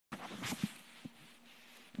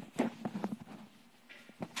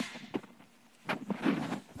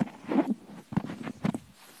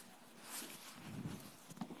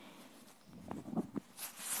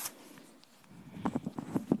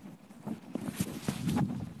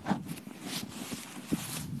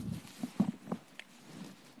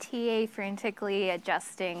TA frantically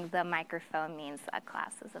adjusting the microphone means that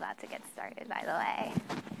class is about to get started, by the way.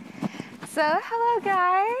 So, hello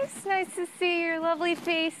guys. Nice to see your lovely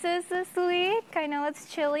faces this week. I know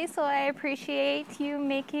it's chilly, so I appreciate you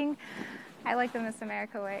making, I like the Miss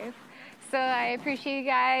America wave. So I appreciate you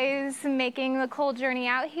guys making the cold journey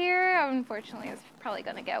out here. Unfortunately, it's probably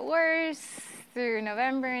gonna get worse through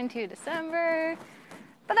November into December.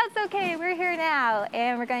 But that's okay, we're here now,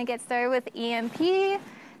 and we're gonna get started with EMP.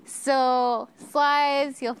 So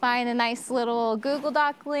slides, you'll find a nice little Google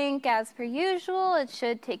Doc link as per usual. It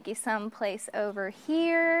should take you someplace over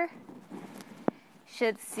here.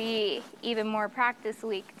 Should see even more practice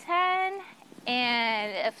week 10.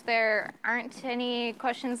 And if there aren't any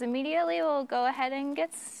questions immediately, we'll go ahead and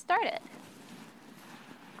get started.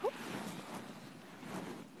 Cool.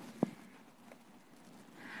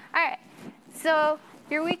 All right, so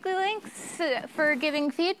your weekly links for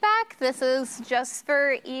giving feedback, this is just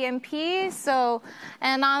for EMP, so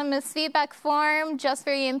an anonymous feedback form just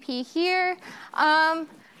for EMP here.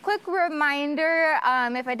 Quick reminder,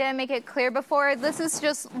 if I didn't make it clear before, this is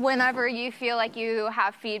just whenever you feel like you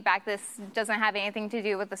have feedback. This doesn't have anything to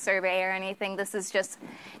do with the survey or anything. This is just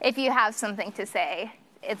if you have something to say,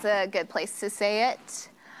 it's a good place to say it.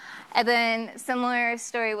 And then similar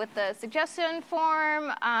story with the suggestion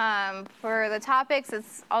form. For the topics,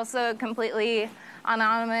 it's also completely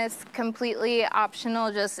anonymous, completely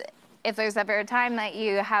optional. Just if there's ever a time that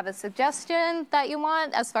you have a suggestion that you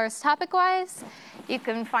want as far as topic-wise, you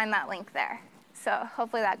can find that link there. So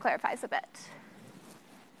hopefully that clarifies a bit.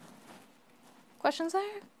 Questions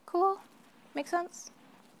there? Cool? Make sense?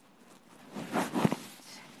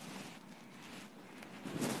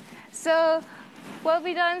 So what have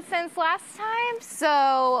we done since last time?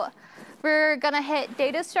 So we're going to hit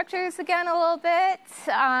data structures again a little bit,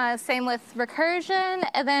 same with recursion,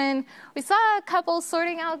 and then we saw a couple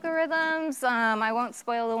sorting algorithms. I won't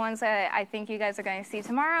spoil the ones that I think you guys are going to see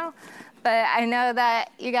tomorrow, but I know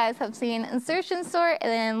that you guys have seen insertion sort,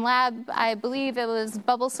 and in lab, I believe it was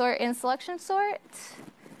bubble sort and selection sort.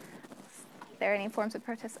 Are there any forms of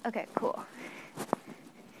protest? Okay, cool.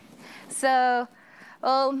 So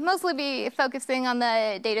we'll mostly be focusing on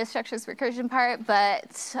the data structures recursion part,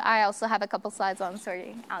 but I also have a couple slides on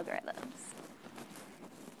sorting algorithms.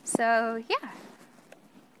 So yeah,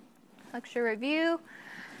 lecture review.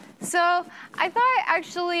 So I thought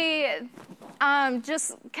actually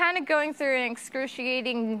just kind of going through an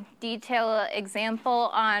excruciating detail example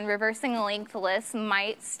on reversing a linked list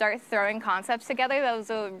might start throwing concepts together. That was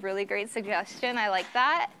a really great suggestion. I like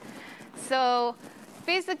that. So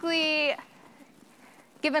basically,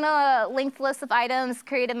 given a linked list of items,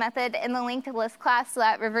 create a method in the linked list class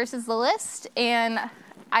that reverses the list. And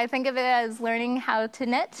I think of it as learning how to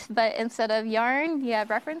knit, but instead of yarn, you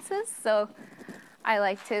have references. So I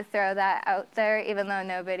like to throw that out there, even though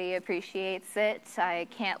nobody appreciates it. I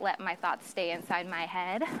can't let my thoughts stay inside my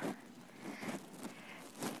head.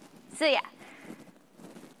 So yeah.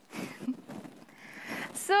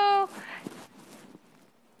 So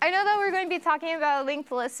I know that we're going to be talking about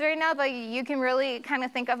linked lists right now, but you can really kind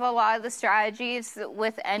of think of a lot of the strategies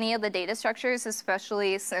with any of the data structures,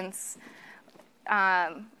 especially since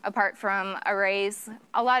apart from arrays,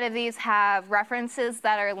 a lot of these have references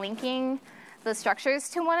that are linking the structures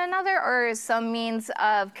to one another or some means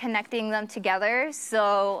of connecting them together.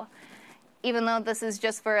 So even though this is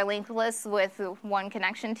just for a linked list with one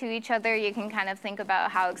connection to each other, you can kind of think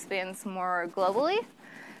about how it expands more globally.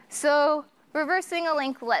 So reversing a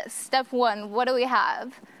linked list, step one, what do we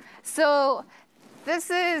have? So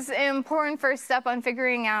this is an important first step on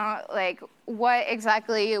figuring out like what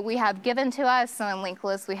exactly we have given to us. So in linked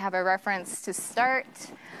lists, we have a reference to start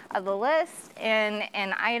of the list. And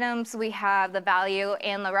in items, we have the value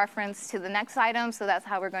and the reference to the next item. So that's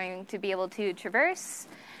how we're going to be able to traverse.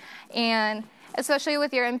 And especially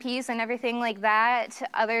with your MPs and everything like that,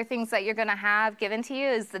 other things that you're going to have given to you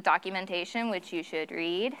is the documentation, which you should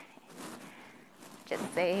read.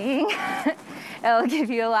 Just saying. It'll give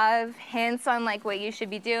you a lot of hints on like what you should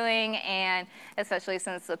be doing, and especially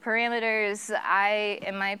since the parameters,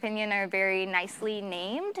 in my opinion, are very nicely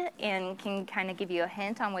named and can kind of give you a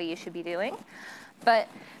hint on what you should be doing. But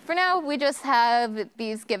for now, we just have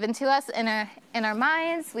these given to us in our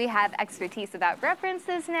minds. We have expertise about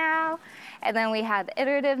references now, and then we have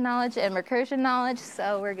iterative knowledge and recursion knowledge,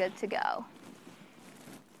 so we're good to go.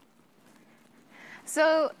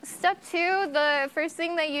 So step two, the first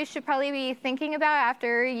thing that you should probably be thinking about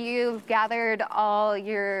after you've gathered all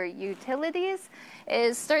your utilities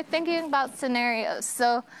is start thinking about scenarios.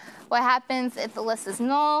 So what happens if the list is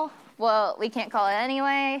null? Well, we can't call it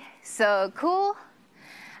anyway, so cool.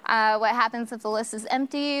 What happens if the list is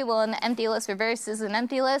empty? Well, an empty list reverses an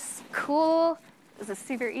empty list. Cool. This is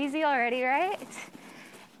super easy already, right?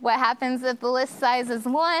 What happens if the list size is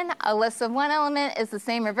 1? A list of 1 element is the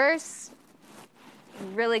same reverse.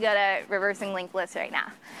 Really good at reversing linked lists right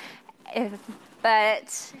now.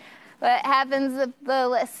 But what happens if the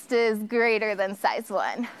list is greater than size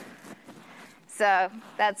 1? So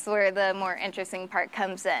that's where the more interesting part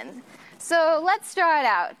comes in. So let's draw it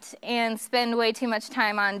out and spend way too much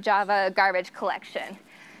time on Java garbage collection.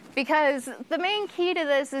 Because the main key to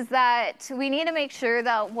this is that we need to make sure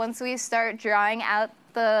that once we start drawing out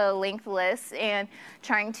the linked list and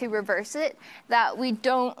trying to reverse it, that we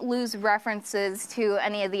don't lose references to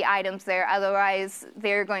any of the items there. Otherwise,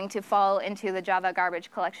 they're going to fall into the Java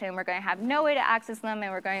garbage collection. We're going to have no way to access them,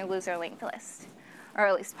 and we're going to lose our linked list, or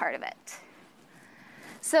at least part of it.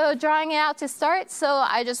 So drawing it out to start, so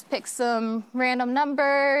I just picked some random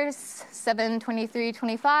numbers, 7, 23,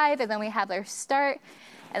 25, and then we have our start.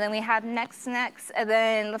 And then we have next, and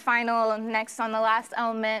then the final next on the last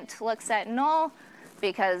element looks at null,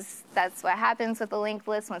 because that's what happens with the linked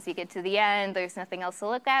list. Once you get to the end, there's nothing else to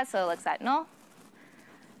look at, so it looks at null.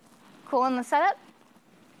 Cool on the setup?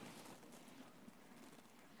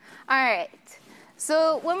 All right,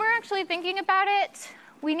 so when we're actually thinking about it,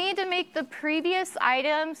 we need to make the previous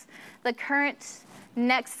items the current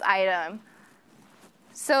next item.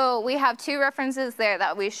 So we have 2 references there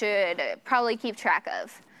that we should probably keep track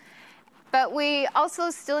of. But we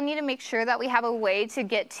also still need to make sure that we have a way to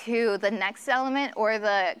get to the next element or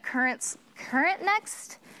the current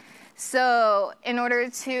next. So in order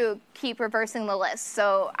to keep reversing the list.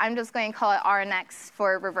 So I'm just going to call it R next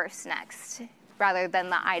for reverse next rather than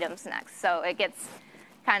the items next. So it gets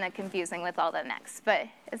kind of confusing with all the next. But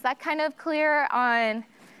is that kind of clear on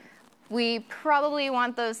we probably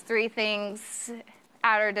want those 3 things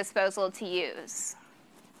at our disposal to use?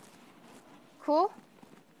 Cool?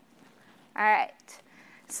 All right.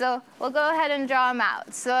 So we'll go ahead and draw them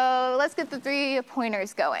out. So let's get the 3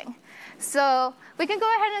 pointers going. So we can go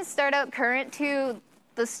ahead and start out current to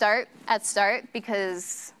the start at start,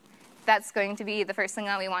 because that's going to be the first thing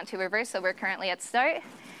that we want to reverse. So we're currently at start.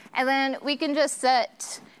 And then we can just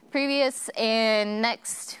set previous and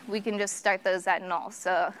next. We can just start those at null.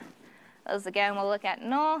 So those, again, we'll look at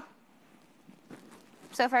null.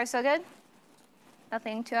 So far, so good?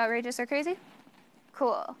 Nothing too outrageous or crazy?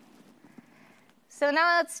 Cool. So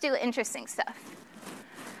now let's do interesting stuff.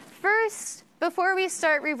 First, before we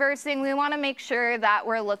start reversing, we want to make sure that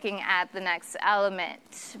we're looking at the next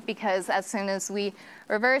element, because as soon as we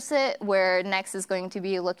reverse it, where next is going to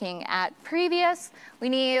be looking at previous, we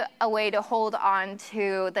need a way to hold on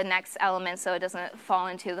to the next element so it doesn't fall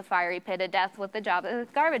into the fiery pit of death with the Java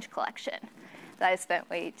garbage collection that I spent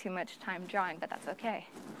way too much time drawing, but that's okay.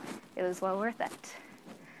 It was well worth it.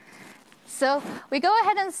 So we go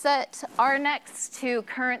ahead and set our next to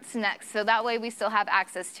current's next, so that way we still have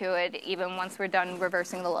access to it even once we're done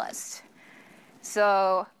reversing the list.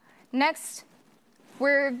 So next,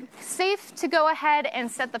 we're safe to go ahead and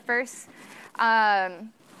set the first.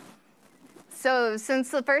 So since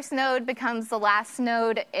the first node becomes the last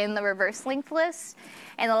node in the reverse linked list,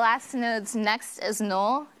 and the last node's next is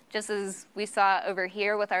null, just as we saw over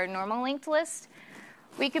here with our normal linked list,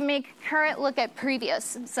 we can make current look at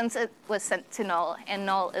previous since it was sent to null, and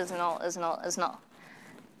null is null is null is null.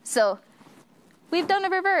 So we've done a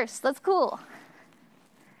reverse. That's cool.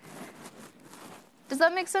 Does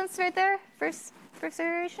that make sense right there? First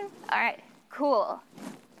iteration? All right, cool.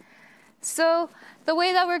 So the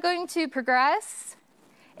way that we're going to progress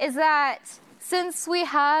is that since we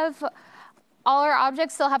have all our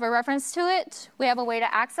objects still have a reference to it, we have a way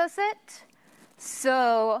to access it.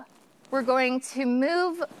 So we're going to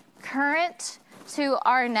move current to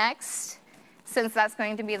our next, since that's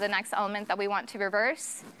going to be the next element that we want to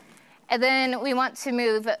reverse. And then we want to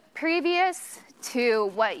move previous to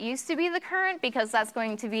what used to be the current, because that's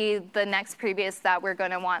going to be the next previous that we're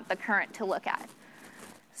going to want the current to look at.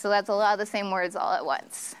 So that's a lot of the same words all at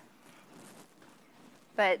once.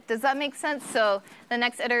 But does that make sense? So the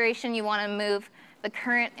next iteration, you want to move the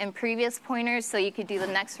current and previous pointers so you could do the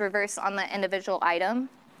next reverse on the individual item.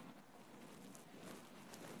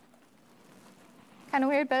 Kind of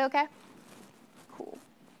weird, but okay. Cool.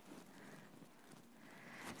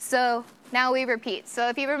 So now we repeat. So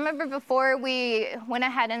if you remember before, we went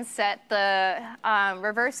ahead and set the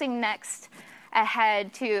reversing next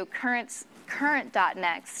ahead to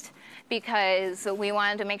current.next, because we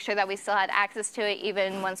wanted to make sure that we still had access to it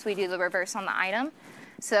even once we do the reverse on the item.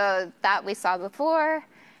 So that we saw before.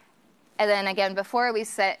 And then again, before we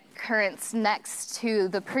set current's next to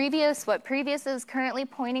the previous, what previous is currently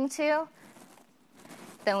pointing to.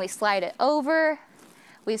 Then we slide it over.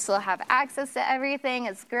 We still have access to everything.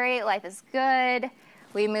 It's great. Life is good.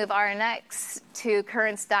 We move RNX to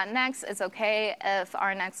currents.next. It's okay if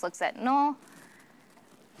RNX looks at null.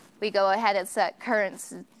 We go ahead and set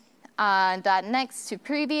currents.next to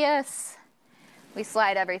previous. We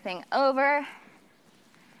slide everything over.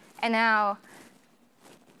 And now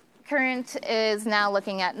current is now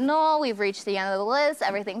looking at null. We've reached the end of the list.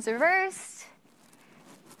 Everything's reversed.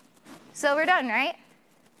 So we're done, right?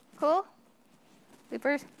 Cool?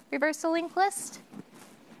 Reverse the linked list.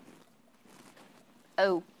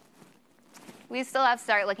 Oh, we still have to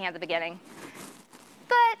start looking at the beginning.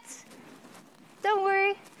 But don't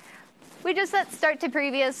worry. We just set start to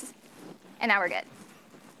previous, and now we're good.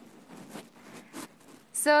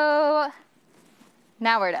 So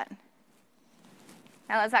now we're done.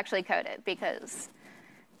 Now let's actually code it, because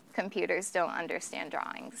computers don't understand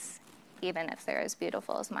drawings, even if they're as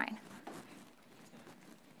beautiful as mine.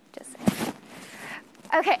 Just saying.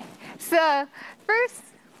 Okay, so first,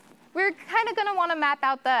 we're kind of going to want to map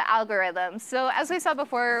out the algorithm. So as we saw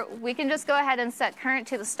before, we can just go ahead and set current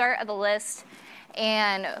to the start of the list,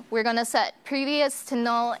 and we're going to set previous to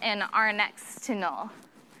null and RNext to null.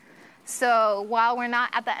 So while we're not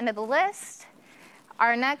at the end of the list,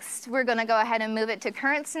 RNext, we're going to go ahead and move it to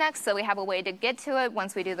currents next, so we have a way to get to it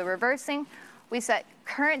once we do the reversing. We set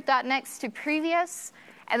current.next to previous,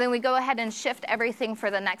 and then we go ahead and shift everything for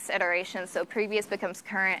the next iteration. So previous becomes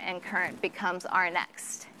current, and current becomes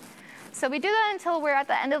RNext. So we do that until we're at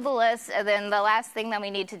the end of the list, and then the last thing that we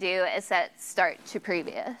need to do is set start to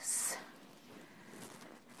previous.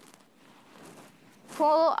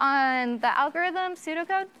 Cool on the algorithm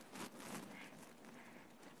pseudocode?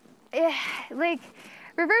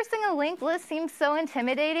 Reversing a linked list seems so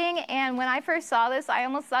intimidating, and when I first saw this, I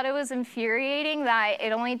almost thought it was infuriating that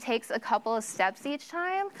it only takes a couple of steps each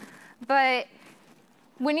time. But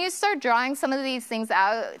when you start drawing some of these things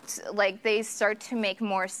out, they start to make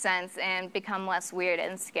more sense and become less weird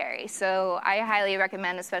and scary. So I highly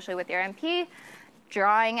recommend, especially with your MP,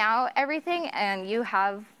 drawing out everything, and you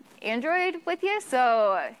have Android with you,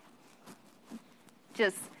 so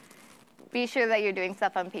just be sure that you're doing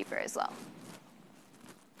stuff on paper as well.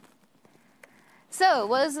 So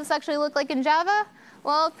what does this actually look like in Java?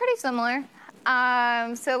 Well, pretty similar.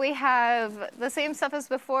 So we have the same stuff as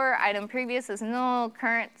before. Item previous is null,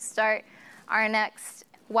 current, start, RNext,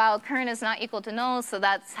 while current is not equal to null, so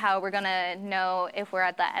that's how we're going to know if we're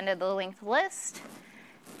at the end of the linked list.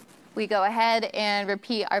 We go ahead and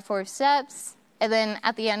repeat our 4 steps, and then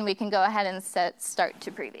at the end we can go ahead and set start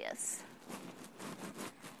to previous.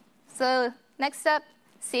 So next step,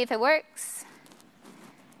 see if it works.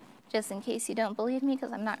 Just in case you don't believe me,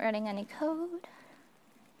 because I'm not writing any code.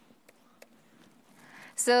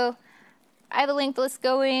 So I have a linked list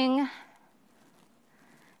going.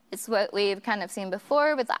 It's what we've kind of seen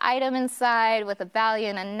before with the item inside, with a value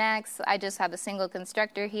and a next. I just have a single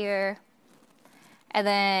constructor here. And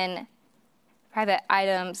then private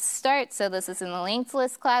item start. So this is in the linked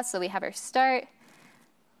list class, so we have our start.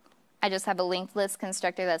 I just have a linked list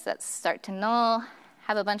constructor that sets start to null.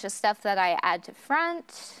 Have a bunch of stuff that I add to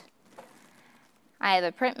front. I have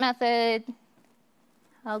a print method.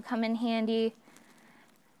 That'll come in handy.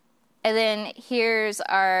 And then here's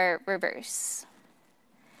our reverse.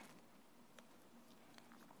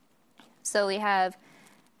 So we have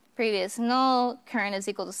previous null, current is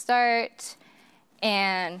equal to start,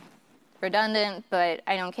 and redundant, but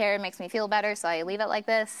I don't care. It makes me feel better, so I leave it like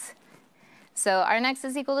this. So our next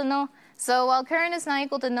is equal to null. So while current is not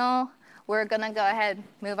equal to null, we're going to go ahead and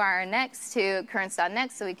move our next to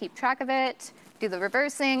currents.next so we keep track of it, do the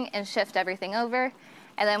reversing, and shift everything over.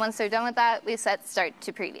 And then once they're done with that, we set start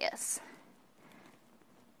to previous.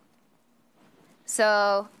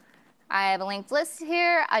 So I have a linked list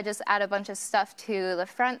here. I just add a bunch of stuff to the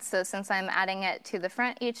front. So since I'm adding it to the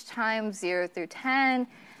front each time, 0 through 10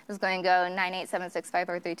 is going to go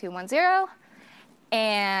 98765432110.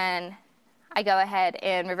 And I go ahead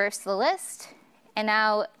and reverse the list. And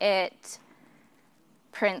now it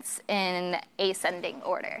prints in ascending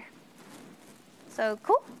order. So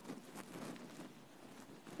cool.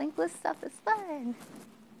 Linked list stuff is fun.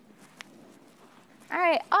 All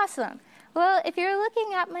right, awesome. Well, if you're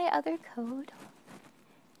looking at my other code,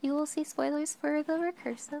 you will see spoilers for the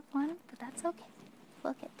recursive one, but that's okay.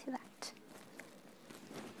 We'll get to that.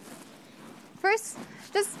 First,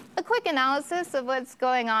 just a quick analysis of what's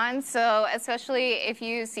going on. So especially if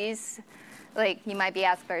you see, you might be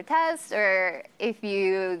asked for a test, or if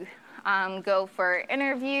you go for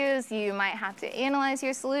interviews, you might have to analyze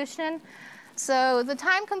your solution. So the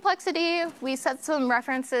time complexity, we set some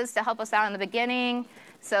references to help us out in the beginning.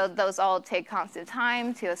 So those all take constant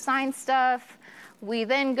time to assign stuff. We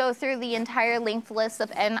then go through the entire linked list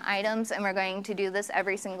of n items, and we're going to do this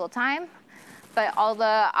every single time. But all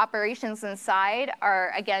the operations inside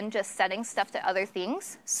are, again, just setting stuff to other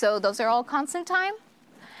things. So those are all constant time.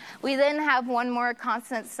 We then have one more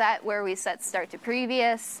constant set where we set start to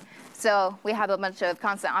previous. So we have a bunch of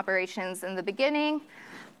constant operations in the beginning,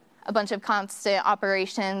 a bunch of constant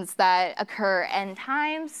operations that occur n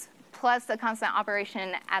times, plus a constant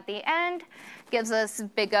operation at the end gives us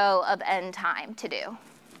big O of n time to do.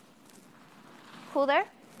 Cool there?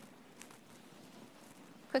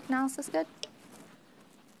 Quick analysis good?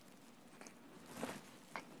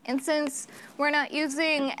 And since we're not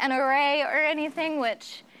using an array or anything,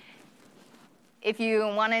 which if you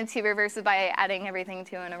wanted to reverse it by adding everything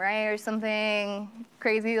to an array or something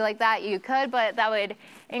crazy like that, you could, but that would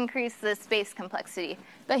increase the space complexity.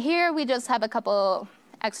 But here we just have a couple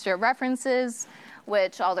extra references,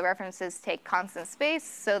 which all the references take constant space,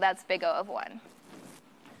 so that's big O of 1.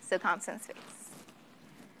 So constant space.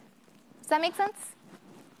 Does that make sense?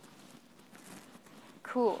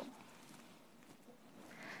 Cool.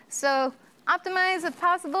 So optimize if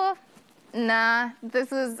possible. Nah,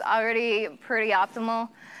 this is already pretty optimal.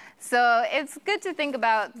 So it's good to think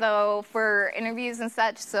about, though, for interviews and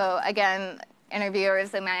such. So again,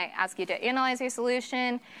 interviewers, they might ask you to analyze your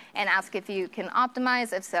solution and ask if you can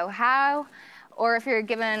optimize, if so, how. Or if you're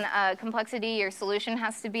given a complexity your solution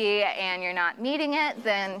has to be and you're not meeting it,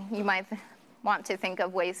 then you might want to think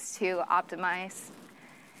of ways to optimize.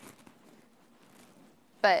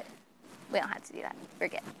 But we don't have to do that. We're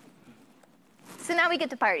good. So now we get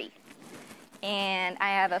to party. And I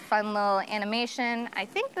have a fun little animation. I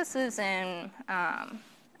think this is in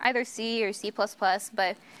either C or C++,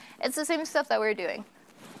 but it's the same stuff that we're doing.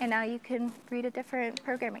 And now you can read a different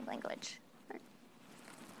programming language.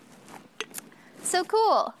 So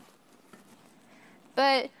cool.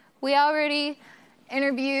 But we already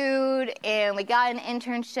interviewed, and we got an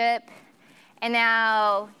internship. And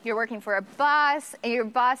now you're working for a boss, and your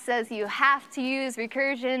boss says you have to use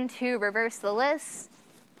recursion to reverse the list.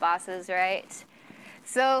 Bosses, right?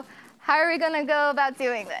 So how are we going to go about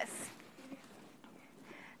doing this?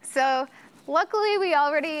 So luckily, we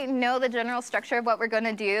already know the general structure of what we're going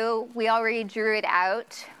to do. We already drew it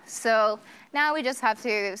out. So now we just have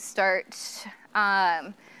to start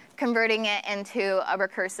converting it into a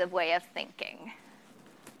recursive way of thinking.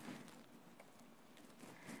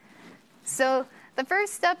 So the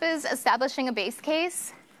first step is establishing a base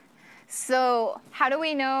case. So how do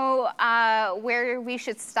we know where we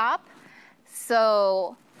should stop?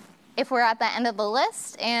 So if we're at the end of the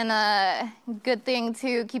list, and a good thing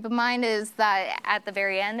to keep in mind is that at the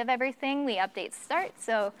very end of everything, we update start.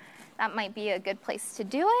 So that might be a good place to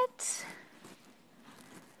do it.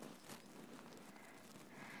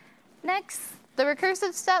 Next, the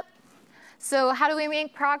recursive step. So how do we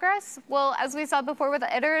make progress? Well, as we saw before with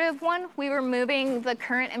the iterative one, we were moving the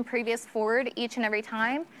current and previous forward each and every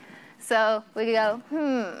time. So we go,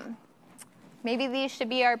 maybe these should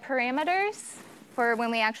be our parameters for when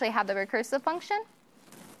we actually have the recursive function.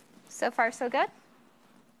 So far, so good.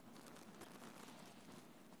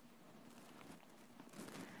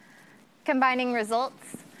 Combining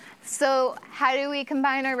results. So how do we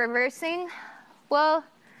combine our reversing? Well,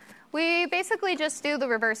 we basically just do the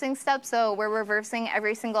reversing step. So we're reversing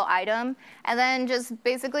every single item, and then just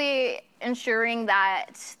basically ensuring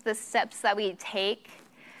that the steps that we take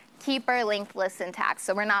keep our linked list intact,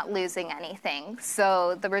 so we're not losing anything.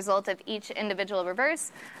 So the result of each individual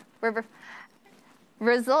reverse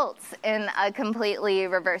results in a completely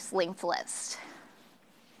reverse linked list.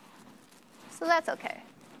 So that's okay.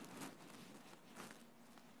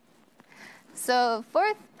 So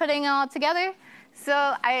fourth, putting it all together.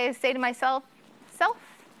 So I say to myself,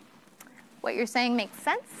 what you're saying makes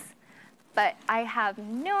sense, but I have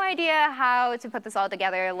no idea how to put this all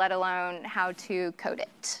together, let alone how to code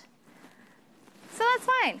it. So that's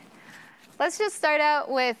fine. Let's just start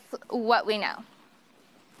out with what we know.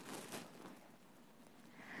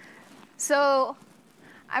 So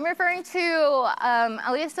I'm referring to,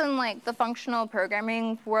 at least in like the functional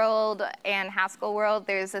programming world and Haskell world,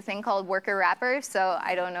 there's a thing called worker wrapper. So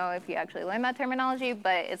I don't know if you actually learned that terminology,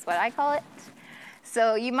 but it's what I call it.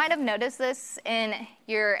 So you might have noticed this in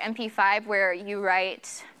your MP5 where you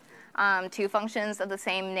write two functions of the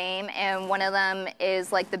same name, and one of them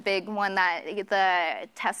is like the big one that the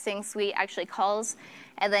testing suite actually calls,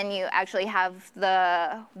 and then you actually have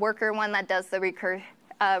the worker one that does the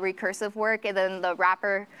recursive work, and then the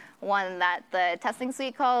wrapper one that the testing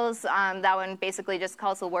suite calls, that one basically just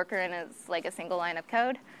calls the worker and it's like a single line of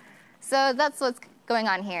code. So that's what's going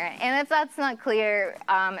on here. And if that's not clear,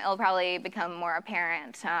 it'll probably become more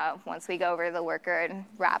apparent once we go over the worker and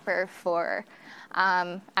wrapper for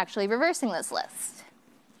actually reversing this list.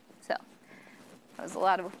 So that was a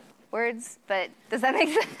lot of words, but does that make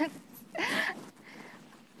sense?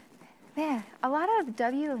 Man, a lot of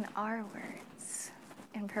W and R words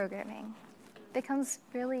in programming becomes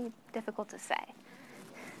really difficult to say.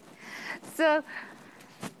 So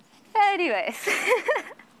anyways.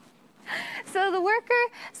 So the worker,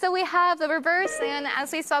 so we have the reverse, and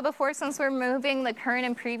as we saw before, since we're moving the current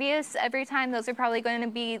and previous every time, those are probably going to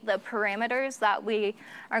be the parameters that we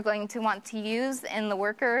are going to want to use in the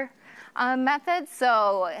worker method.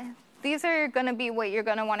 So these are going to be what you're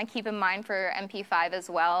going to want to keep in mind for MP5 as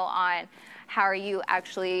well, on how are you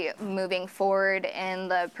actually moving forward in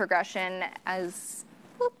the progression as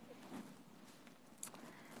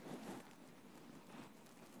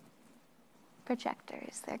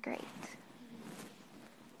projectors. They're great.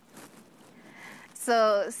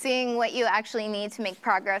 So seeing what you actually need to make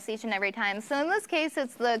progress each and every time. So in this case,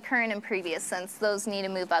 it's the current and previous, since those need to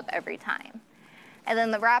move up every time. And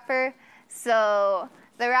then the wrapper. So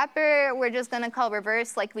the wrapper, we're just going to call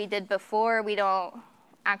reverse like we did before. We don't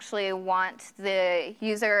actually want the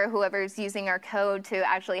user, whoever's using our code, to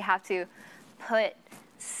actually have to put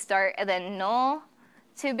start and then null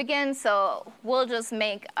to begin. So we'll just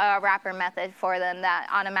make a wrapper method for them that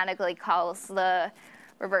automatically calls the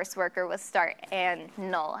reverse worker with start and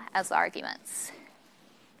null as arguments.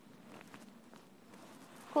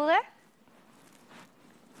 Cool there?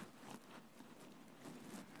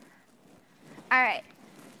 All right.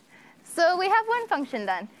 So we have one function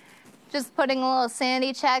done. Just putting a little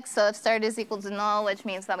sanity check. So if start is equal to null, which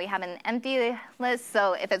means that we have an empty list.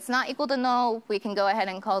 So if it's not equal to null, we can go ahead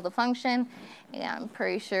and call the function. Yeah, I'm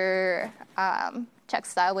pretty sure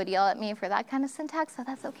checkstyle would yell at me for that kind of syntax, so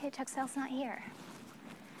that's okay. Checkstyle's not here.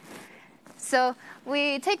 So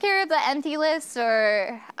we take care of the empty list,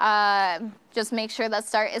 or just make sure that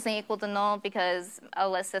start isn't equal to null, because a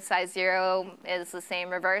list of size 0 is the same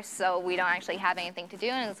reverse, so we don't actually have anything to do,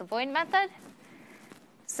 and it's a void method.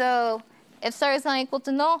 So if start is not equal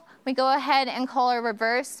to null, we go ahead and call our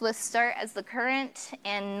reverse with start as the current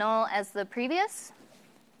and null as the previous.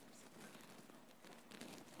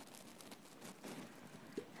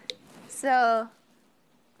 So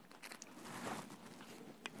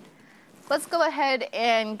let's go ahead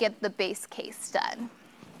and get the base case done.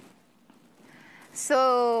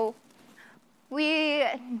 So we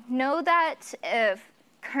know that if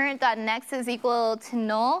current.next is equal to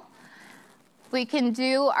null, we can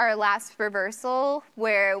do our last reversal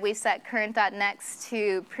where we set current.next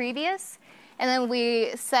to previous, and then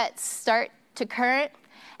we set start to current.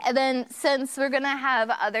 And then since we're going to have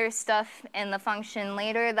other stuff in the function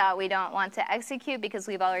later that we don't want to execute because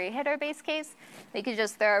we've already hit our base case, we could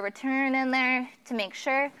just throw a return in there to make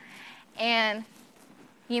sure. And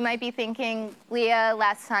you might be thinking, Leah,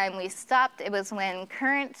 last time we stopped, it was when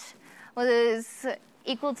current was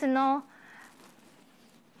equal to null.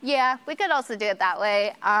 Yeah, we could also do it that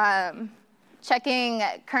way. Checking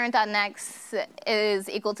current.next is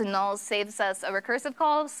equal to null saves us a recursive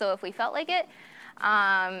call, so if we felt like it.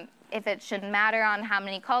 If it shouldn't matter on how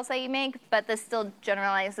many calls that you make, but this still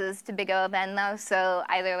generalizes to big O of n though, so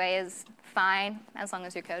either way is fine as long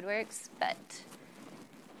as your code works, but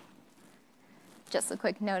just a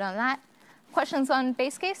quick note on that. Questions on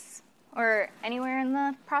base case or anywhere in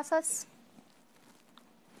the process?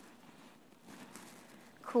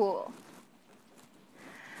 Cool.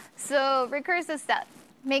 So recursive step,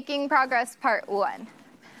 making progress part 1.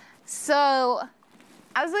 So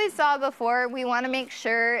as we saw before, we want to make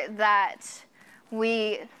sure that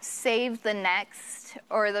we save the next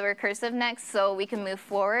or the recursive next so we can move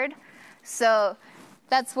forward. So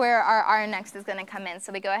that's where our next is going to come in.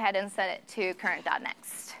 So we go ahead and set it to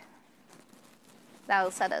current.next. That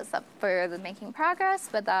will set us up for the making progress,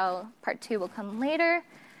 but part 2 will come later.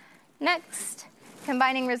 Next,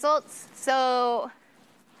 combining results. So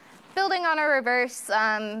building on our reverse,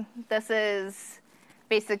 this is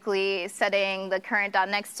basically setting the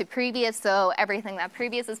current.next to previous, so everything that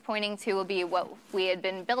previous is pointing to will be what we had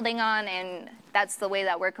been building on, and that's the way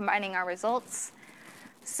that we're combining our results.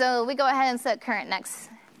 So we go ahead and set current next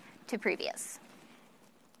to previous.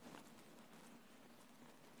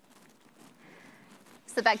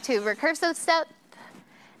 So back to recursive step,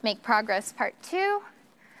 make progress part 2.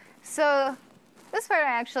 So this part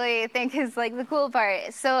I actually think is like the cool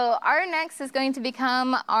part. So our next is going to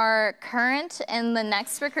become our current in the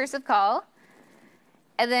next recursive call.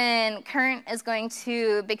 And then current is going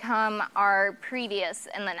to become our previous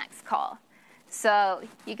in the next call. So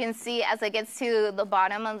you can see as it gets to the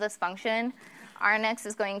bottom of this function, our next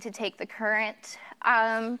is going to take the current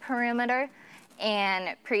parameter,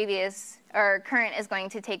 and current is going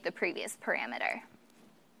to take the previous parameter.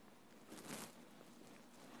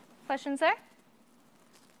 Questions there?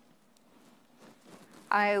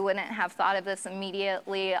 I wouldn't have thought of this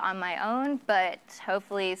immediately on my own, but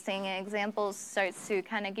hopefully seeing examples starts to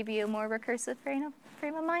kind of give you a more recursive frame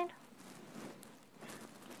of mind.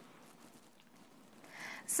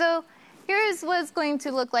 So here's what it's going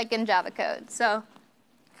to look like in Java code. So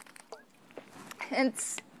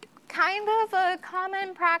it's kind of a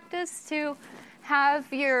common practice to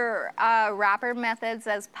have your wrapper methods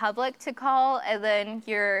as public to call, and then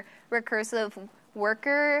your recursive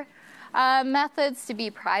worker methods to be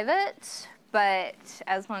private. But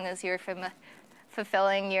as long as you're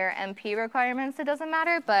fulfilling your MP requirements, it doesn't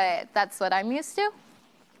matter, but that's what I'm used to.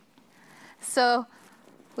 So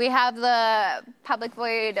we have the public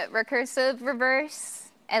void recursive reverse,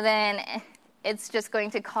 and then it's just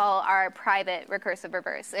going to call our private recursive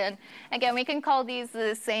reverse. And again, we can call these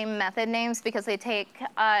the same method names because they take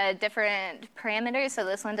different parameters. So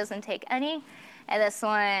this one doesn't take any, and this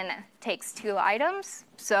one takes 2 items.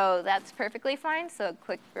 So that's perfectly fine. So a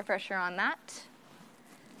quick refresher on that.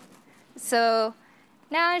 So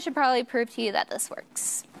now I should probably prove to you that this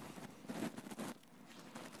works.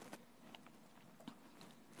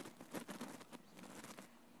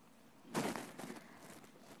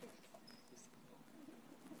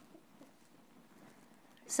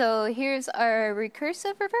 So here's our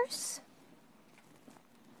recursive reverse.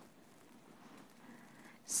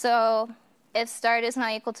 So if start is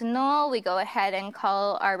not equal to null, we go ahead and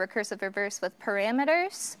call our recursive reverse with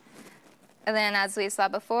parameters. And then as we saw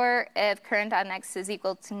before, if current.next is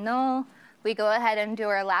equal to null, we go ahead and do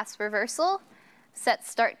our last reversal, set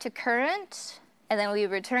start to current, and then we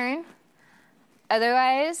return.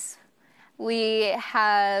 Otherwise, we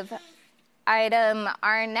have item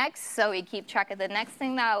R next, so we keep track of the next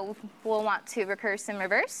thing that we'll want to recurse in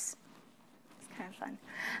reverse. It's kind of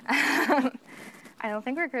fun. I don't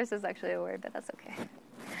think recurse is actually a word, but that's okay.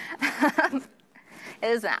 It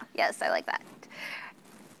is now. Yes, I like that.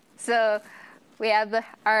 So we have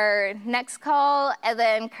our next call, and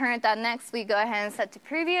then current.next, we go ahead and set to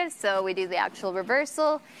previous, so we do the actual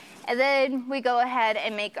reversal. And then we go ahead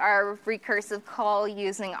and make our recursive call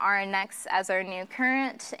using our next as our new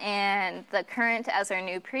current and the current as our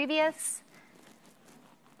new previous.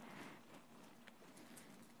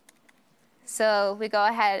 So we go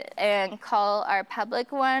ahead and call our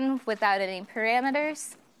public one without any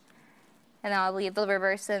parameters. And I'll leave the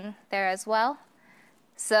reverse in there as well.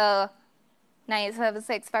 So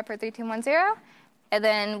 9876 5432110. And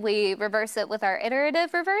then we reverse it with our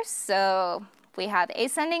iterative reverse. So we have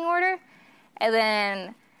ascending order, and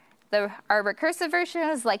then our recursive version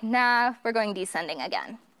is like, nah, we're going descending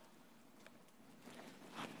again.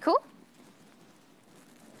 Cool?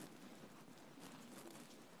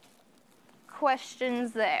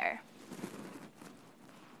 Questions there?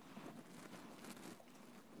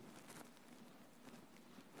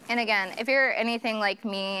 And again, if you're anything like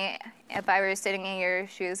me, if I were sitting in your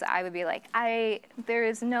shoes, I would be like, there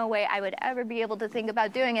is no way I would ever be able to think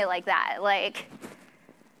about doing it like that. Like,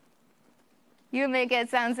 you make it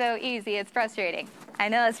sound so easy, it's frustrating. I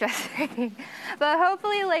know it's frustrating. But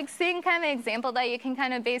hopefully, like, seeing kind of an example that you can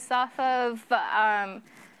kind of base off of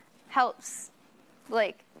helps,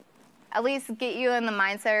 like, at least get you in the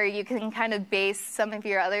mindset, or you can kind of base some of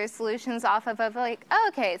your other solutions off of like, oh,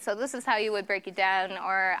 okay, so this is how you would break it down,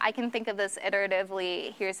 or I can think of this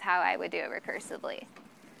iteratively, here's how I would do it recursively.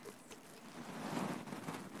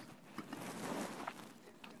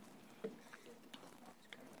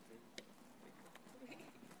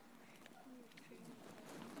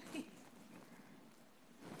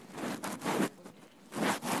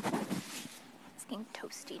 It's getting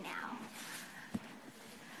toasty now.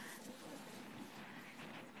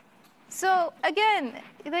 So again,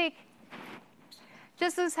 like,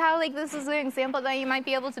 just as how like this is an example that you might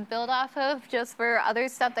be able to build off of just for other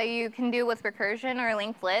stuff that you can do with recursion or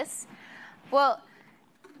linked lists. Well,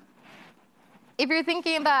 if you're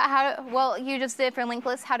thinking about how, well, you just did it for linked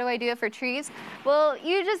lists, how do I do it for trees? Well,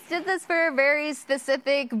 you just did this for a very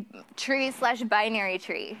specific tree/binary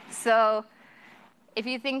tree. So if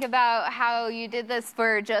you think about how you did this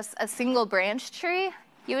for just a single branch tree,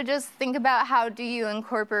 you would just think about how do you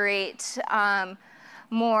incorporate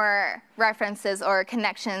more references or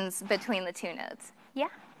connections between the 2 nodes. Yeah?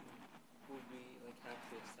 Would we like have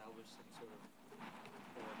to establish some sort of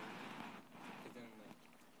order within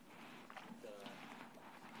like the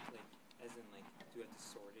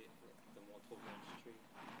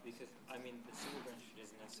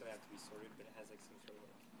necessarily have to be sorted, but it has like some sort of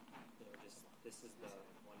like, just this is the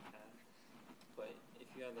one path. But if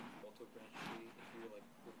you have like a multiple branch tree, if you're like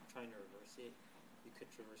trying to reverse it, you could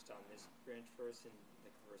traverse down this branch first and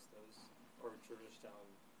like reverse those, or traverse down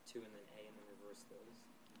 2 and then A and then reverse those.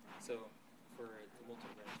 So for the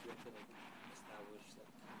multiple branch, you have to like establish like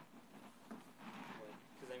what,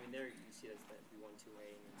 because I mean there you see that's that B1 2A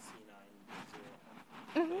and then C9 0.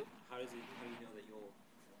 But how do you know that you'll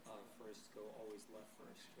first go always left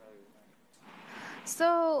first rather than right?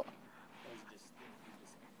 So,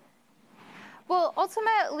 well,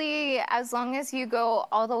 ultimately, as long as you go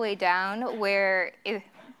all the way down, where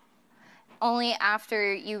only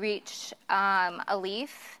after you reach a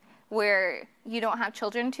leaf where you don't have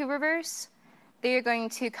children to reverse, then you're going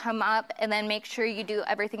to come up and then make sure you do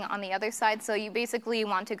everything on the other side. So you basically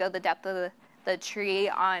want to go the depth of the tree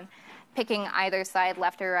on picking either side,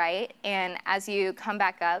 left or right. And as you come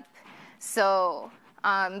back up, so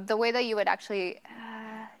the way that you would actually,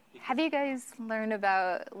 have you guys learned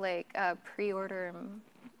about like pre-order,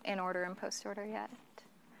 in order, and post-order yet?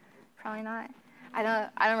 Probably not. I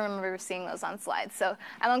don't remember seeing those on slides, so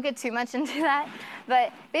I won't get too much into that.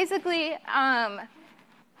 But basically,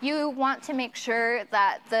 you want to make sure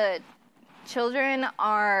that the children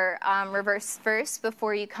are reversed first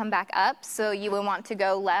before you come back up. So you would want to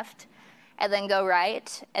go left and then go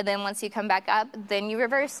right. And then once you come back up, then you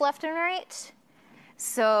reverse left and right.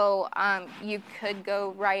 So you could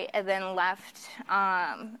go right and then left.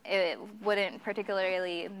 It wouldn't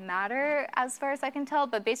particularly matter as far as I can tell,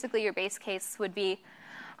 but basically your base case would be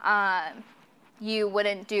you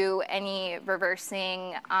wouldn't do any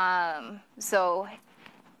reversing. So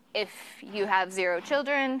if you have 0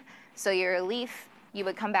 children, so you're a leaf, you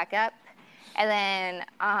would come back up. And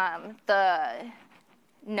then the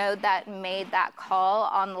node that made that call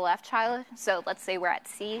on the left child, so let's say we're at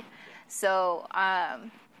C. So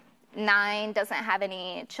 9 doesn't have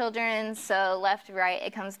any children, so left, right,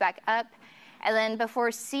 it comes back up. And then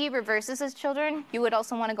before C reverses his children, you would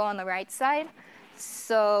also want to go on the right side.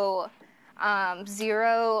 So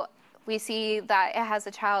 0, we see that it has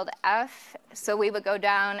a child F, so we would go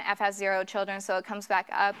down. F has 0 children, so it comes back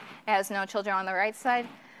up. It has no children on the right side.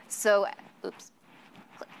 So, oops.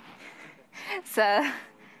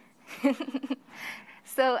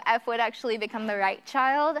 So F would actually become the right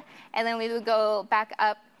child, and then we would go back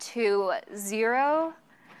up to 0.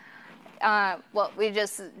 Well, we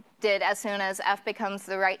just did as soon as F becomes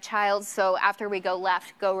the right child, so after we go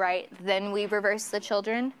left, go right, then we reverse the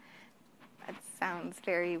children. That sounds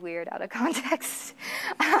very weird out of context.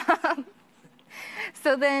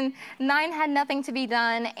 So then 9 had nothing to be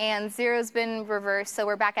done, and 0's been reversed, so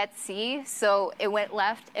we're back at C. So it went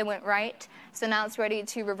left, it went right, so now it's ready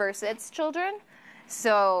to reverse its children.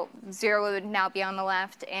 So 0 would now be on the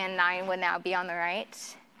left, and 9 would now be on the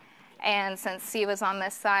right. And since C was on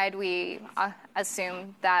this side, we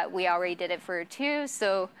assumed that we already did it for 2,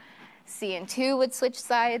 so C and 2 would switch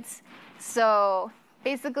sides. So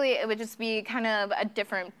basically, it would just be kind of a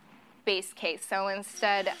different base case. So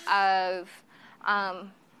instead of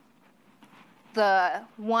the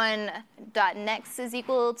one dot next is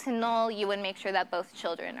equal to null, you would make sure that both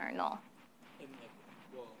children are null. And like,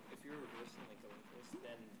 well, if you're reversing like the reverse,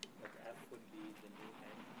 then like F would be the new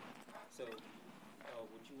N. So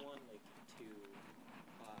would you want like to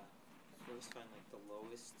first find like the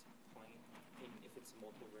lowest point, and if it's a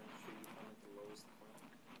multiple branch tree, you find like the lowest point,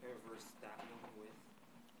 and reverse that one with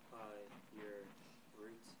your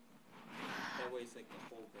root. That way it's like the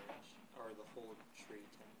whole branch, or the whole tree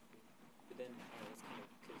technically. But then it's kind of,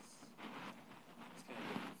 because it's kind of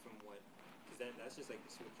different from what, because that's just like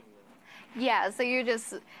switching the... Yeah, so you're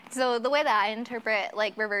just, so the way that I interpret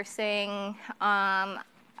like reversing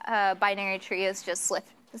a binary tree is just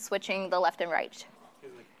switching the left and right.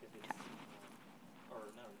 Because like if it's,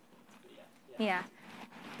 or no, but Yeah.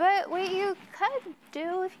 But what you could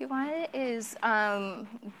do if you wanted is because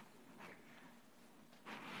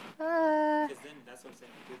then that's what I'm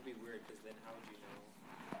saying. It would be weird because then how would you know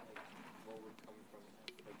like what would come from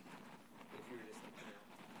that? Like if you were just like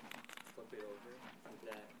flip it over,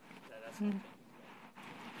 that's one thing.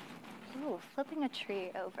 ooh, flipping a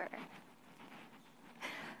tree over.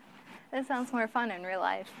 That sounds more fun in real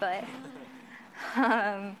life, but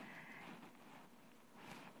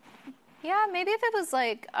yeah, maybe if it was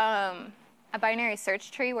like a binary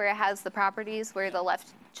search tree where it has the properties where the left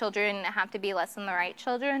children have to be less than the right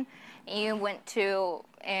children, and you went to,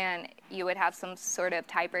 and you would have some sort of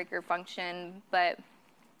tiebreaker function, but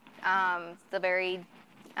the very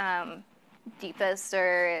deepest,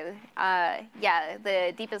 or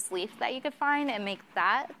the deepest leaf that you could find, and make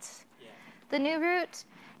that the new root.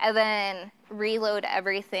 and then reload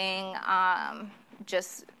everything,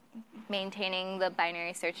 just maintaining the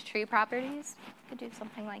binary search tree properties. You could do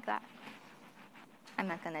something like that. I'm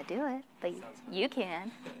not going to do it, but you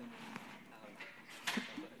can.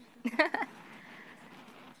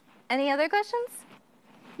 Any other questions?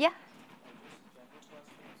 Yeah?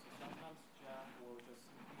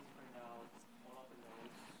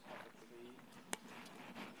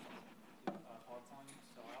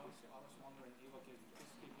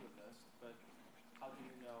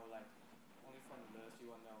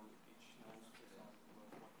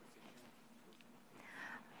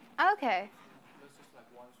 Okay.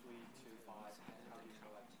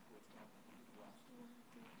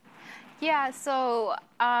 Yeah, so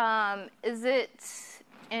is it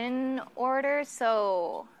in order?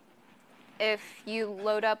 So if you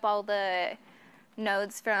load up all the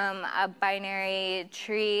nodes from a binary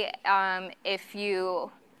tree, if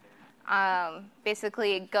you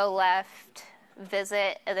basically go left,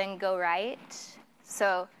 visit, and then go right.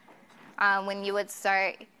 So when you would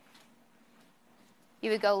start, you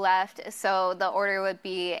would go left. So the order would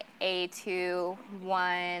be A2,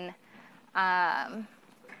 1,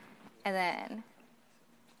 and then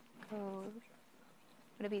go,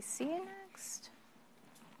 would it be C next?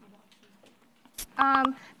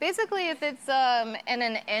 Basically, if it's in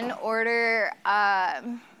an in-order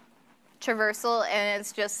traversal and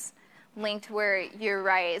it's just linked where you're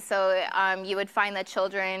right, so you would find the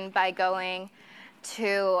children by going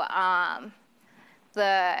to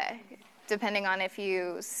depending on if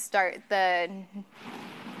you start the...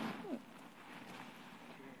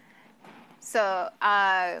 So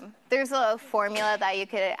there's a formula that you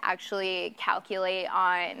could actually calculate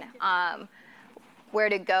on where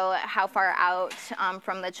to go, how far out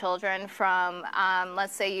from the children from,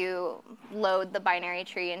 let's say you load the binary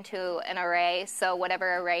tree into an array, so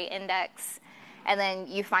whatever array index, and then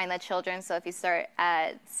you find the children. So if you start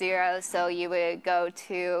at 0, so you would go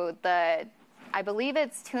to the, I believe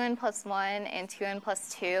it's 2n plus 1 and 2n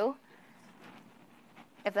plus 2,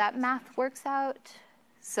 if that math works out.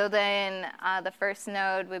 So then the first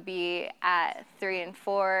node would be at 3 and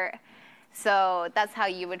 4. So that's how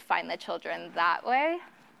you would find the children that way.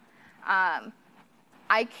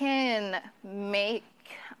 I can make,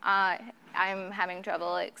 I'm having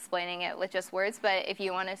trouble explaining it with just words, but if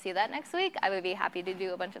you want to see that next week, I would be happy to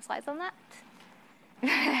do a bunch of slides on that.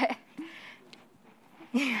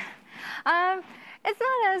 It's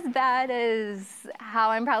not as bad as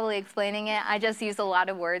how I'm probably explaining it. I just use a lot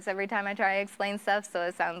of words every time I try to explain stuff, so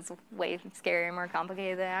it sounds way scarier and more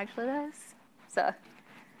complicated than it actually does. So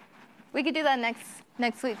we could do that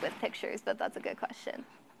next week with pictures, but that's a good question.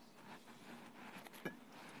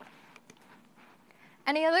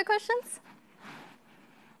 Any other questions?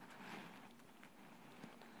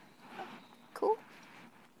 Cool.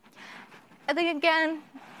 I think, again,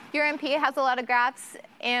 your EMP has a lot of graphs,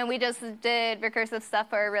 and we just did recursive stuff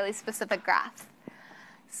for a really specific graph.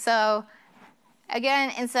 So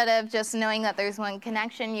again, instead of just knowing that there's one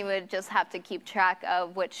connection, you would just have to keep track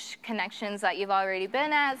of which connections that you've already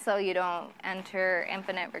been at, so you don't enter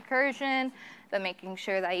infinite recursion, but making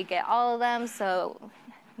sure that you get all of them, so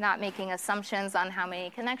not making assumptions on how many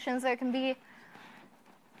connections there can be.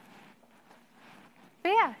 But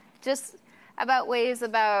yeah, just about ways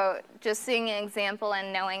about just seeing an example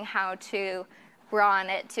and knowing how to run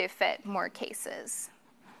it to fit more cases.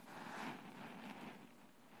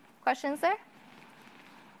 Questions there?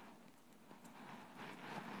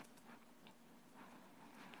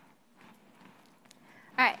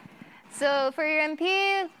 All right, so for your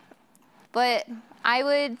MP, but I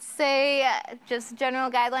would say just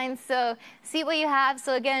general guidelines. So see what you have.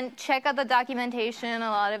 So again, check out the documentation. A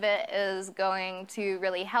lot of it is going to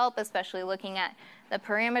really help, especially looking at the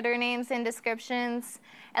parameter names and descriptions.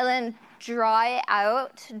 And then draw it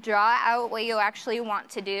out. Draw out what you actually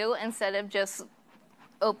want to do instead of just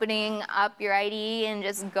opening up your IDE and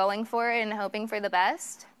just going for it and hoping for the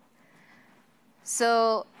best.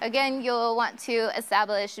 So again, you'll want to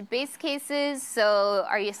establish base cases. So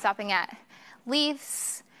are you stopping at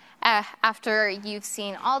leafs after you've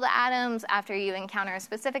seen all the atoms, after you encounter a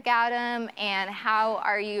specific atom, and how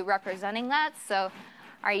are you representing that? So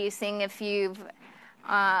are you seeing if you've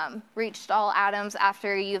reached all atoms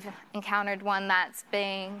after you've encountered one that's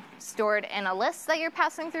being stored in a list that you're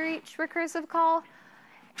passing through each recursive call?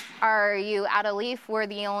 Are you at a leaf where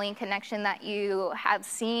the only connection that you have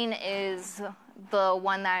seen is the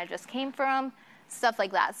one that it just came from? Stuff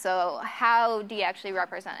like that. So how do you actually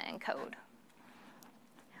represent it in code?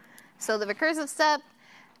 So the recursive step,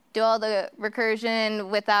 do all the recursion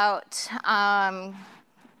without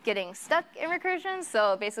getting stuck in recursion.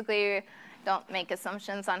 So basically, don't make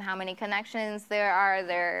assumptions on how many connections there are.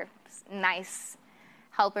 There are nice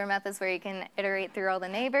helper methods where you can iterate through all the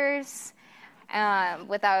neighbors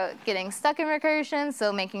without getting stuck in recursion,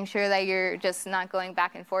 so making sure that you're just not going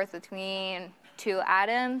back and forth between two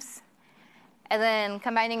atoms. And then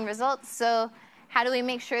combining results. So how do we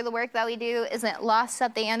make sure the work that we do isn't lost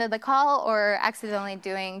at the end of the call or accidentally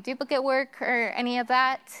doing duplicate work or any of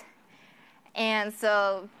that? And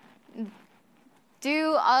so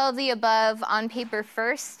do all of the above on paper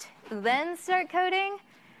first, then start coding.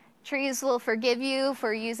 Trees will forgive you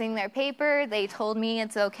for using their paper. They told me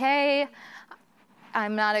it's okay.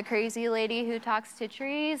 I'm not a crazy lady who talks to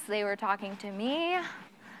trees. They were talking to me.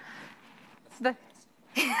 But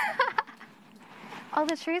all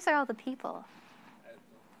the trees are all the people.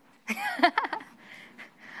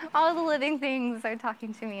 All the living things are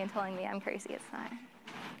talking to me and telling me I'm crazy. It's not.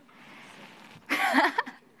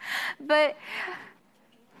 But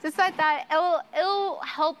despite that, it'll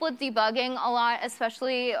help with debugging a lot,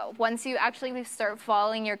 especially once you actually start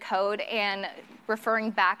following your code and referring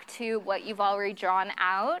back to what you've already drawn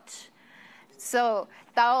out. So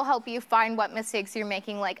that'll help you find what mistakes you're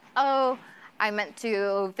making, like, oh, I meant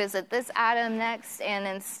to visit this atom next, and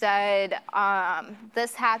instead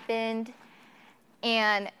this happened.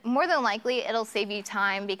 And more than likely, it'll save you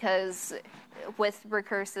time because with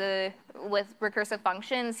recursive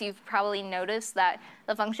functions, you've probably noticed that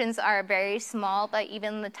the functions are very small, but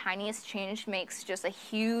even the tiniest change makes just a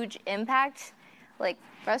huge impact, like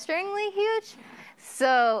frustratingly huge.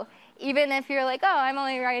 So even if you're like, oh, I'm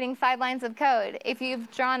only writing 5 lines of code, if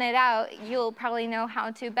you've drawn it out, you'll probably know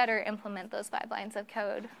how to better implement those 5 lines of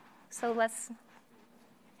code. So less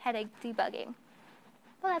headache debugging.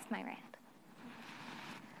 Well, that's my rant.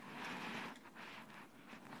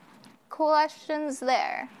 Questions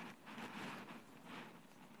there?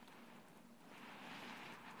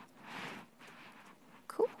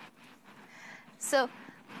 Cool. So,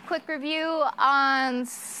 quick review on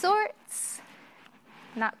sorts.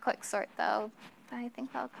 Not quick sort, though. I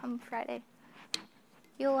think that'll come Friday.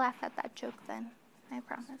 You'll laugh at that joke then, I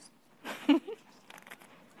promise.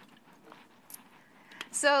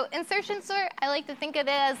 So insertion sort, I like to think of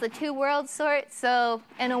it as the 2-world sort. So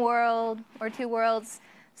in a world or 2 worlds,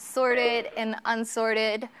 sorted and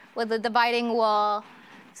unsorted with a dividing wall.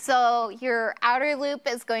 So your outer loop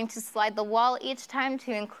is going to slide the wall each time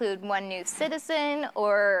to include 1 new citizen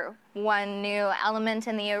or 1 new element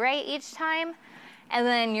in the array each time. And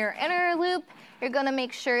then your inner loop, you're going to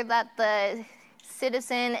make sure that the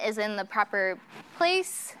citizen is in the proper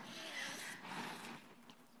place.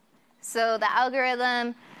 So the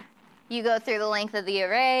algorithm, you go through the length of the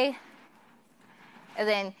array, and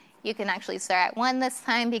then you can actually start at 1 this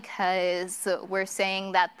time because we're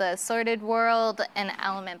saying that the sorted world, an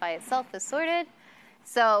element by itself is sorted.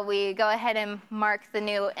 So we go ahead and mark the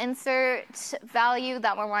new insert value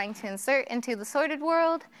that we're wanting to insert into the sorted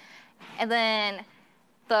world. And then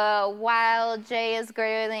the while j is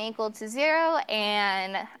greater than or equal to 0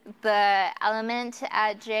 and the element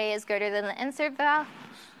at j is greater than the insert val,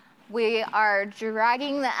 we are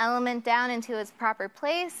dragging the element down into its proper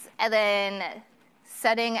place and then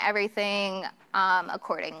setting everything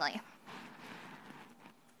accordingly.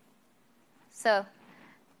 So,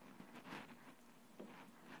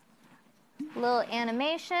 little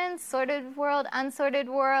animation, sorted world, unsorted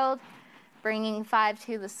world, bringing 5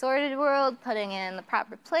 to the sorted world, putting it in the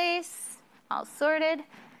proper place, all sorted.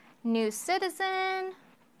 New citizen,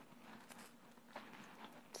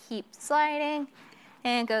 keep sliding,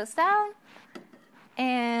 and it goes down.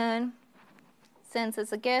 And since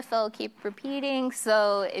it's a GIF, it'll keep repeating,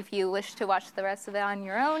 so if you wish to watch the rest of it on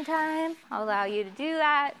your own time, I'll allow you to do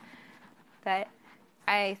that. But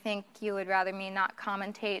I think you would rather me not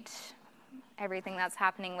commentate everything that's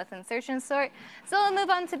happening with insertion sort. So we'll move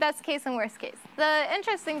on to best case and worst case. The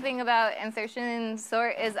interesting thing about insertion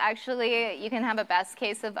sort is actually you can have a best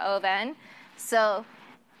case of O of n. So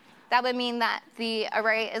that would mean that the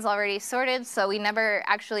array is already sorted, so we never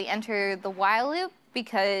actually enter the while loop,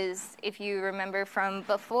 because if you remember from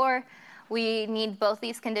before, we need both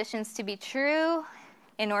these conditions to be true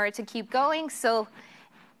in order to keep going. So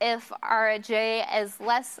if our at j is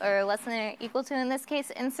less than or equal to, in this case,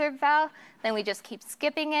 insert val, then we just keep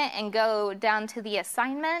skipping it and go down to the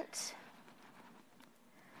assignment.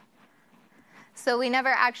 So we never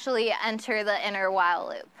actually enter the inner while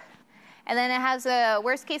loop. And then it has a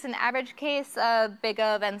worst case and average case of big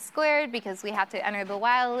O of n squared, because we have to enter the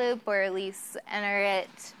while loop, or at least enter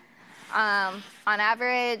it on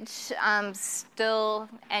average. Still,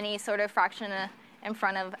 any sort of fraction in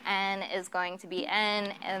front of n is going to be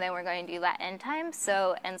n, and then we're going to do that n times,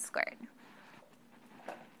 so n squared.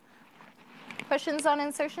 Questions on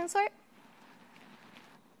insertion sort?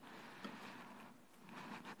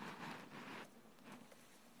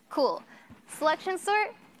 Cool. Selection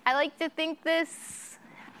sort, I like to think this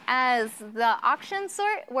as the auction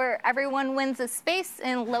sort, where everyone wins a space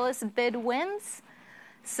and lowest bid wins.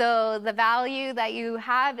 So the value that you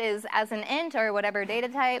have is as an int or whatever data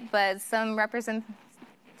type, but some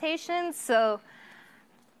representation. So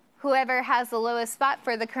whoever has the lowest spot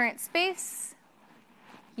for the current space,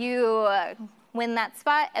 you win that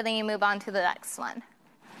spot, and then you move on to the next one.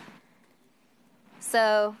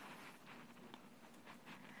 So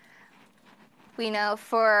we know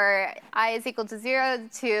for I is equal to 0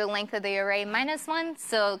 to length of the array minus 1,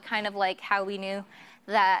 so kind of like how we knew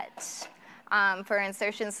that for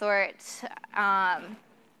insertion sort, an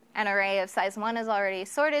array of size 1 is already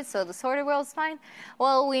sorted, so the sorted rule is fine.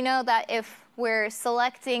 Well, we know that if we're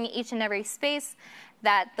selecting each and every space,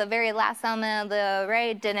 that the very last element of the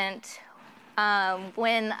array didn't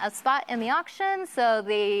win a spot in the auction, so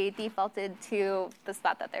they defaulted to the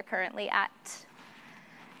spot that they're currently at.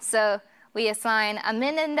 So we assign a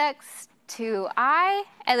min index to I,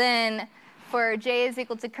 and then for j is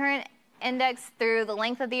equal to current index through the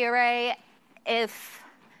length of the array, if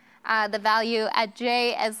the value at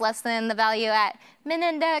j is less than the value at min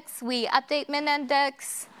index, we update min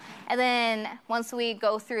index, and then once we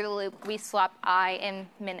go through the loop, we swap I and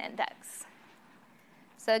min index.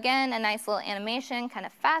 So again, a nice little animation, kind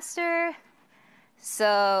of faster.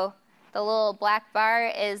 So the little black bar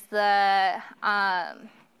is the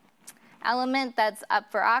element that's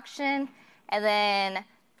up for auction, and then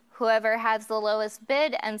whoever has the lowest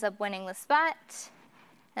bid ends up winning the spot,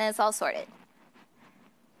 and it's all sorted.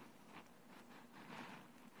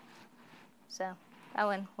 So that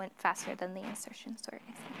one went faster than the insertion sort,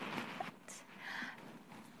 I think. But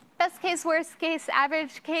best case, worst case,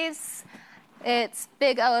 average case, it's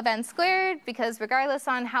big O of n squared, because regardless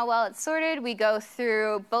on how well it's sorted, we go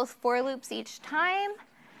through both for loops each time.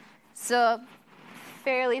 So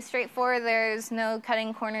fairly straightforward. There's no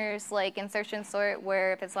cutting corners like insertion sort,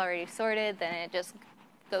 where if it's already sorted, then it just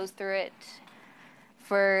goes through it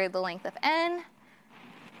for the length of n.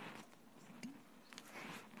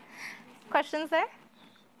 Questions there?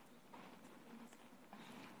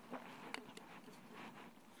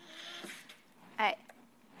 All right.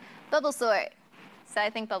 Bubble sort. So I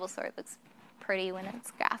think bubble sort looks pretty when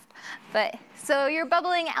it's graphed. But so you're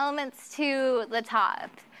bubbling elements to the top.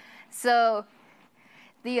 So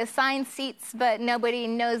the assigned seats, but nobody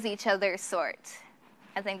knows each other's sort.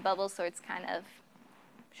 I think bubble sort's kind of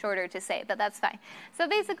shorter to say, but that's fine. So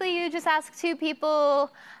basically, you just ask two people,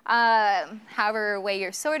 however way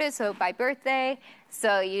you're sorted, so by birthday.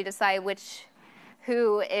 So you decide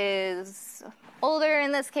who is older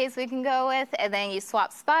in this case we can go with, and then you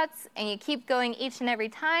swap spots, and you keep going each and every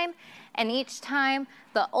time, and each time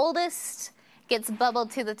the oldest gets bubbled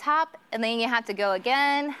to the top, and then you have to go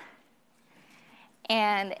again.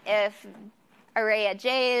 And if array at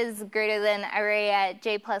j is greater than array at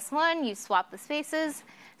j plus 1, you swap the spaces.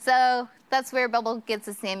 So that's where bubble gets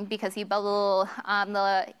its name, because you bubble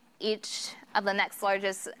each of the next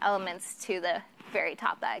largest elements to the very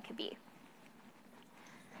top that it could be.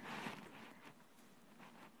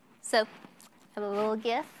 So I have a little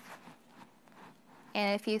GIF.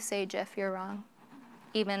 And if you say GIF, you're wrong.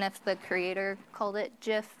 Even if the creator called it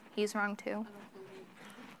GIF, he's wrong too.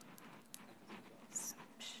 It's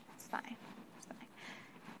fine. It's fine.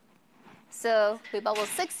 So we bubble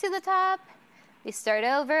 6 to the top. We start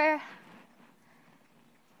over.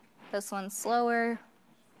 This one's slower.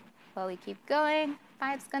 While we keep going,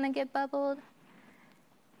 5's going to get bubbled.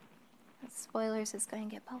 Spoilers is going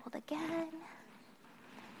to get bubbled again.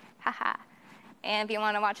 Haha. And if you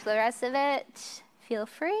want to watch the rest of it, feel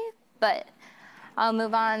free. But I'll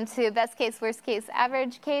move on to best case, worst case,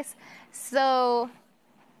 average case. So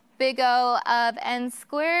big O of n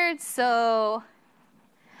squared. So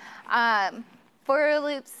for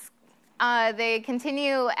loops, they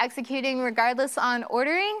continue executing regardless on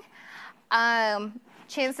ordering.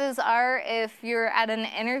 Chances are, if you're at an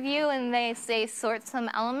interview and they say sort some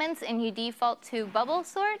elements and you default to bubble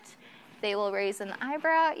sort, they will raise an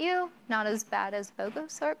eyebrow at you. Not as bad as BOGO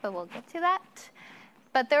sort, but we'll get to that.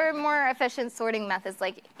 But there are more efficient sorting methods,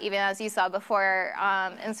 like even as you saw before,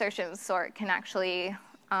 insertion sort can actually,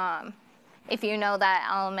 if you know that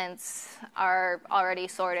elements are already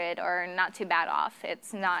sorted or not too bad off,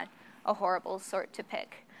 it's not a horrible sort to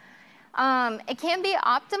pick. It can be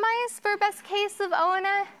optimized for best case of O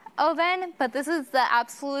of n, but this is the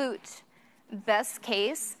absolute best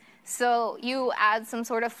case. So you add some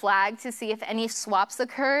sort of flag to see if any swaps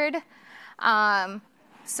occurred.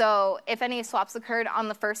 So if any swaps occurred on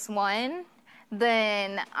the first one,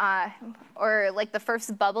 then, or like the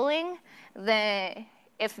first bubbling, then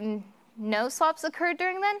if no swaps occurred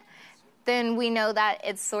during then we know that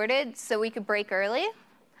it's sorted, so we could break early.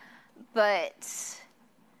 But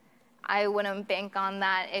I wouldn't bank on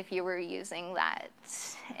that if you were using that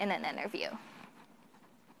in an interview.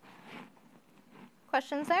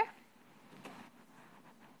 Questions there?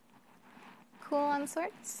 Cool on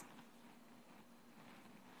sorts?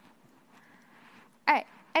 All right,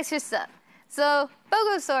 extra stuff. So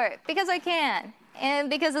BOGO sort, because I can, and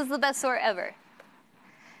because it's the best sort ever.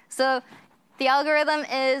 So the algorithm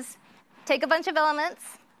is take a bunch of elements,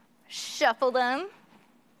 shuffle them,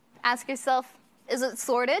 ask yourself, is it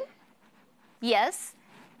sorted? Yes.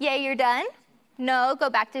 Yay, you're done. No, go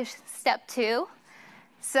back to step 2.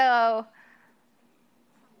 So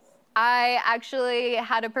I actually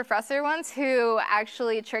had a professor once who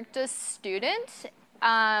actually tricked a student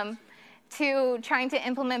to trying to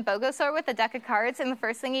implement BOGO sort with a deck of cards, and the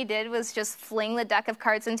first thing he did was just fling the deck of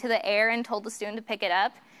cards into the air and told the student to pick it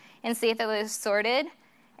up and see if it was sorted,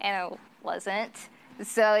 and it wasn't.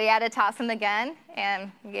 So he had to toss him again, and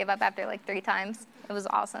he gave up after like 3 times. It was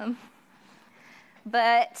awesome.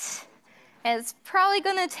 But it's probably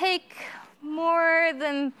going to take more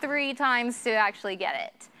than 3 times to actually get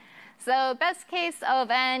it. So best case of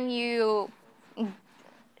N, you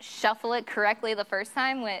shuffle it correctly the first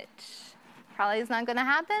time, which probably is not going to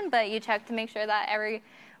happen, but you check to make sure that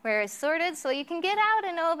everywhere is sorted so you can get out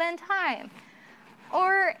in O of N time.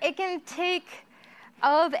 Or it can take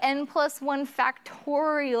O of N plus 1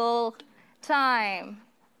 factorial time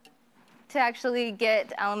to actually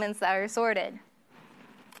get elements that are sorted.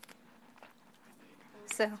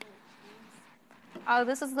 So, oh,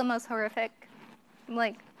 this is the most horrific,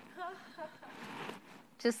 like,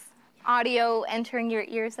 just audio entering your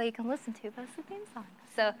ears that you can listen to. That's the theme song.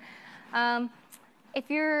 So, if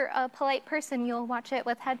you're a polite person, you'll watch it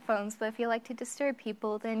with headphones, but if you like to disturb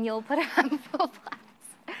people, then you'll put it on full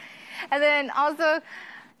blast. And then also,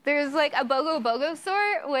 there's like a BOGO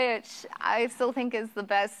sort, which I still think is the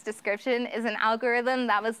best description, is an algorithm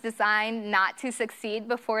that was designed not to succeed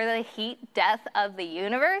before the heat death of the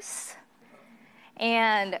universe.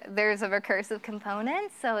 And there's a recursive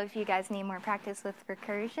component, so if you guys need more practice with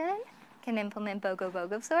recursion, can implement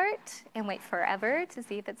BOGO sort and wait forever to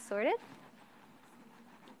see if it's sorted.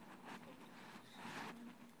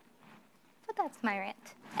 But that's my rant.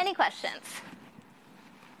 Any questions?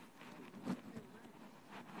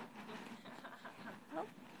 Oh.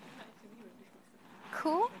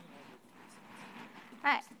 Cool. All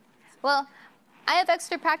right. Well, I have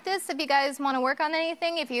extra practice if you guys want to work on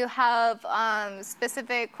anything. If you have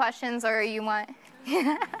specific questions or you want,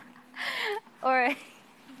 or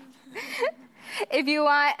if you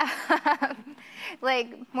want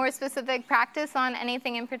like more specific practice on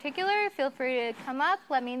anything in particular, feel free to come up,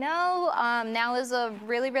 let me know. Now is a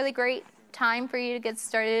really, really great time for you to get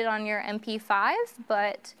started on your MP5,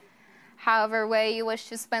 but however way you wish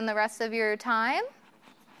to spend the rest of your time,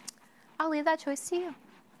 I'll leave that choice to you.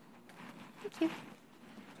 Thank you.